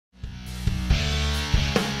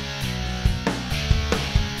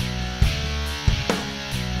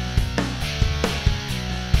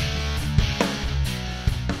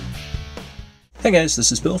Hey guys,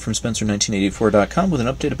 this is Bill from Spencer1984.com with an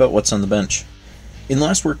update about what's on the bench. In the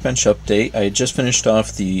last Workbench update, I had just finished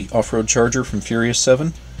off the off-road charger from Furious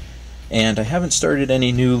 7, and I haven't started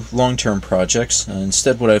any new long-term projects.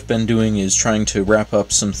 Instead, what I've been doing is trying to wrap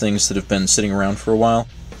up some things that have been sitting around for a while.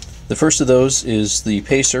 The first of those is the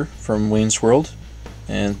Pacer from Wayne's World,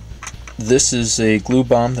 and this is a glue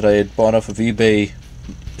bomb that I had bought off of eBay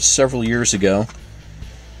several years ago,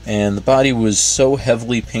 and the body was so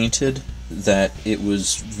heavily painted that it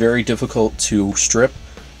was very difficult to strip.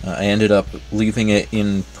 I ended up leaving it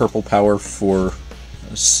in purple power for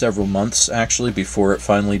several months actually before it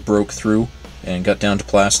finally broke through and got down to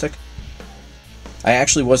plastic. I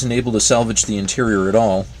actually wasn't able to salvage the interior at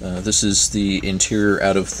all. This is the interior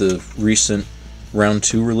out of the recent Round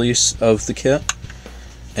 2 release of the kit.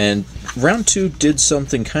 And Round 2 did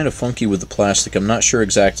something kind of funky with the plastic. I'm not sure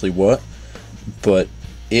exactly what, but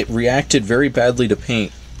it reacted very badly to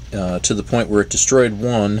paint. To the point where it destroyed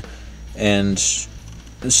one and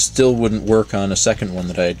still wouldn't work on a second one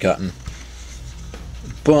that I had gotten.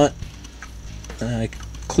 But I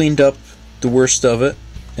cleaned up the worst of it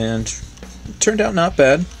and it turned out not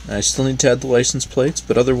bad. I still need to add the license plates,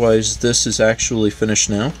 but otherwise this is actually finished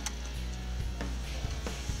now.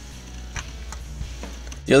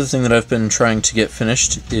 The other thing that I've been trying to get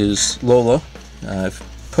finished is Lola. I've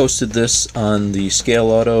posted this on the Scale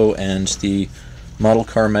Auto and the Model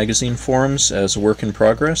Car Magazine forums as a work in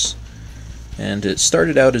progress, and it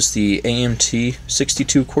started out as the AMT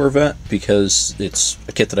 62 Corvette because it's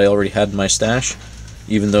a kit that I already had in my stash.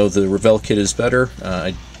 Even though the Revell kit is better,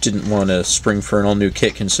 I didn't want to spring for an all-new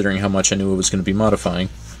kit considering how much I knew it was going to be modifying.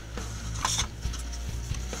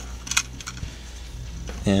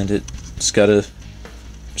 And it's got a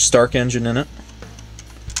Stark engine in it,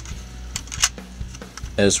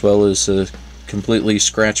 as well as a completely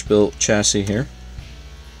scratch-built chassis here.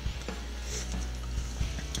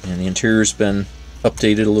 And the interior's been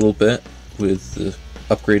updated a little bit with the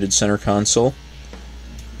upgraded center console.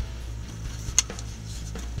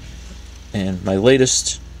 And my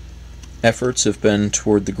latest efforts have been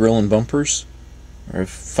toward the grille and bumpers. I've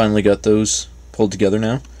finally got those pulled together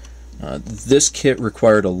now. This kit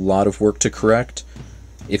required a lot of work to correct.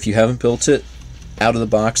 If you haven't built it, out of the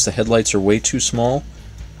box the headlights are way too small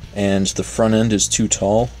and the front end is too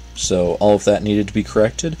tall, so all of that needed to be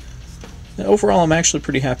corrected. Overall, I'm actually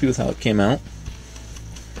pretty happy with how it came out.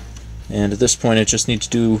 And at this point, I just need to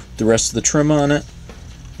do the rest of the trim on it.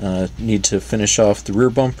 Need to finish off the rear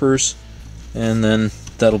bumpers, and then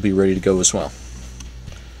that'll be ready to go as well.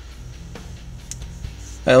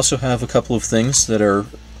 I also have a couple of things that are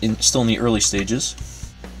still in the early stages.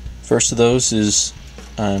 First of those is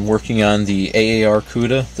I'm working on the AAR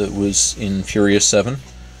CUDA that was in Furious 7.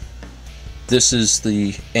 This is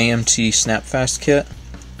the AMT Snapfast kit.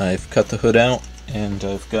 I've cut the hood out, and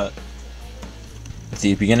I've got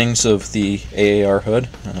the beginnings of the AAR hood.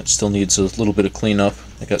 It still needs a little bit of cleanup.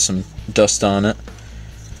 I got some dust on it.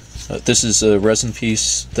 This is a resin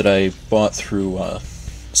piece that I bought through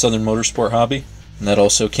Southern Motorsport Hobby, and that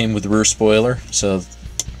also came with the rear spoiler, so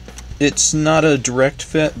it's not a direct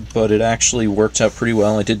fit, but it actually worked out pretty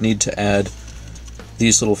well. I did need to add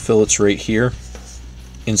these little fillets right here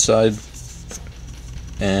inside,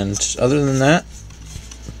 and other than that,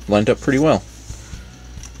 lined up pretty well.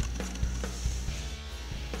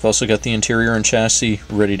 I've also got the interior and chassis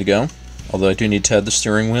ready to go, although I do need to add the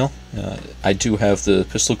steering wheel. I do have the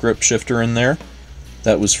pistol grip shifter in there.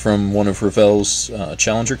 That was from one of Revell's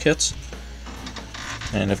Challenger kits.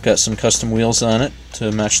 And I've got some custom wheels on it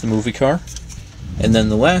to match the movie car. And then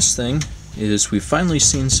the last thing is we've finally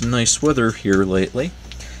seen some nice weather here lately.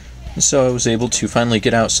 So I was able to finally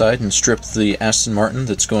get outside and strip the Aston Martin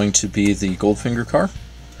that's going to be the Goldfinger car.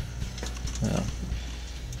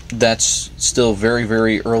 That's still very,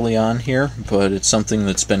 very early on here, but it's something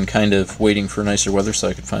that's been kind of waiting for nicer weather so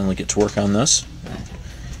I could finally get to work on this.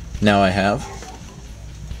 Now I have.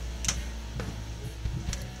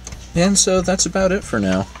 And so that's about it for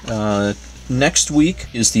now. Next week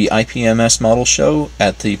is the IPMS model show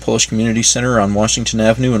at the Polish Community Center on Washington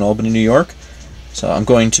Avenue in Albany, New York. So I'm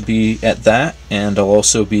going to be at that, and I'll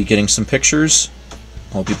also be getting some pictures.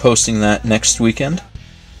 I'll be posting that next weekend.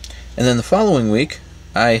 And then the following week,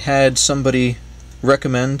 I had somebody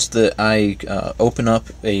recommend that I open up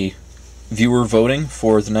a viewer voting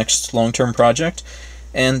for the next long-term project,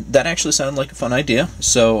 and that actually sounded like a fun idea,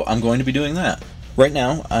 so I'm going to be doing that. Right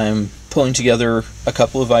now, I'm pulling together a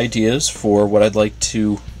couple of ideas for what I'd like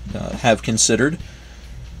to have considered,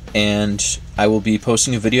 and I will be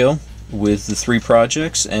posting a video with the 3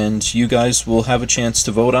 projects, and you guys will have a chance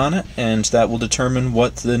to vote on it, and that will determine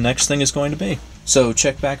what the next thing is going to be. So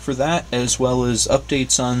check back for that, as well as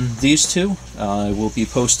updates on these two. I will be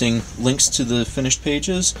posting links to the finished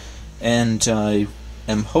pages, and I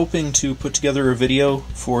am hoping to put together a video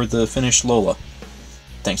for the finished Lola.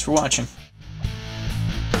 Thanks for watching.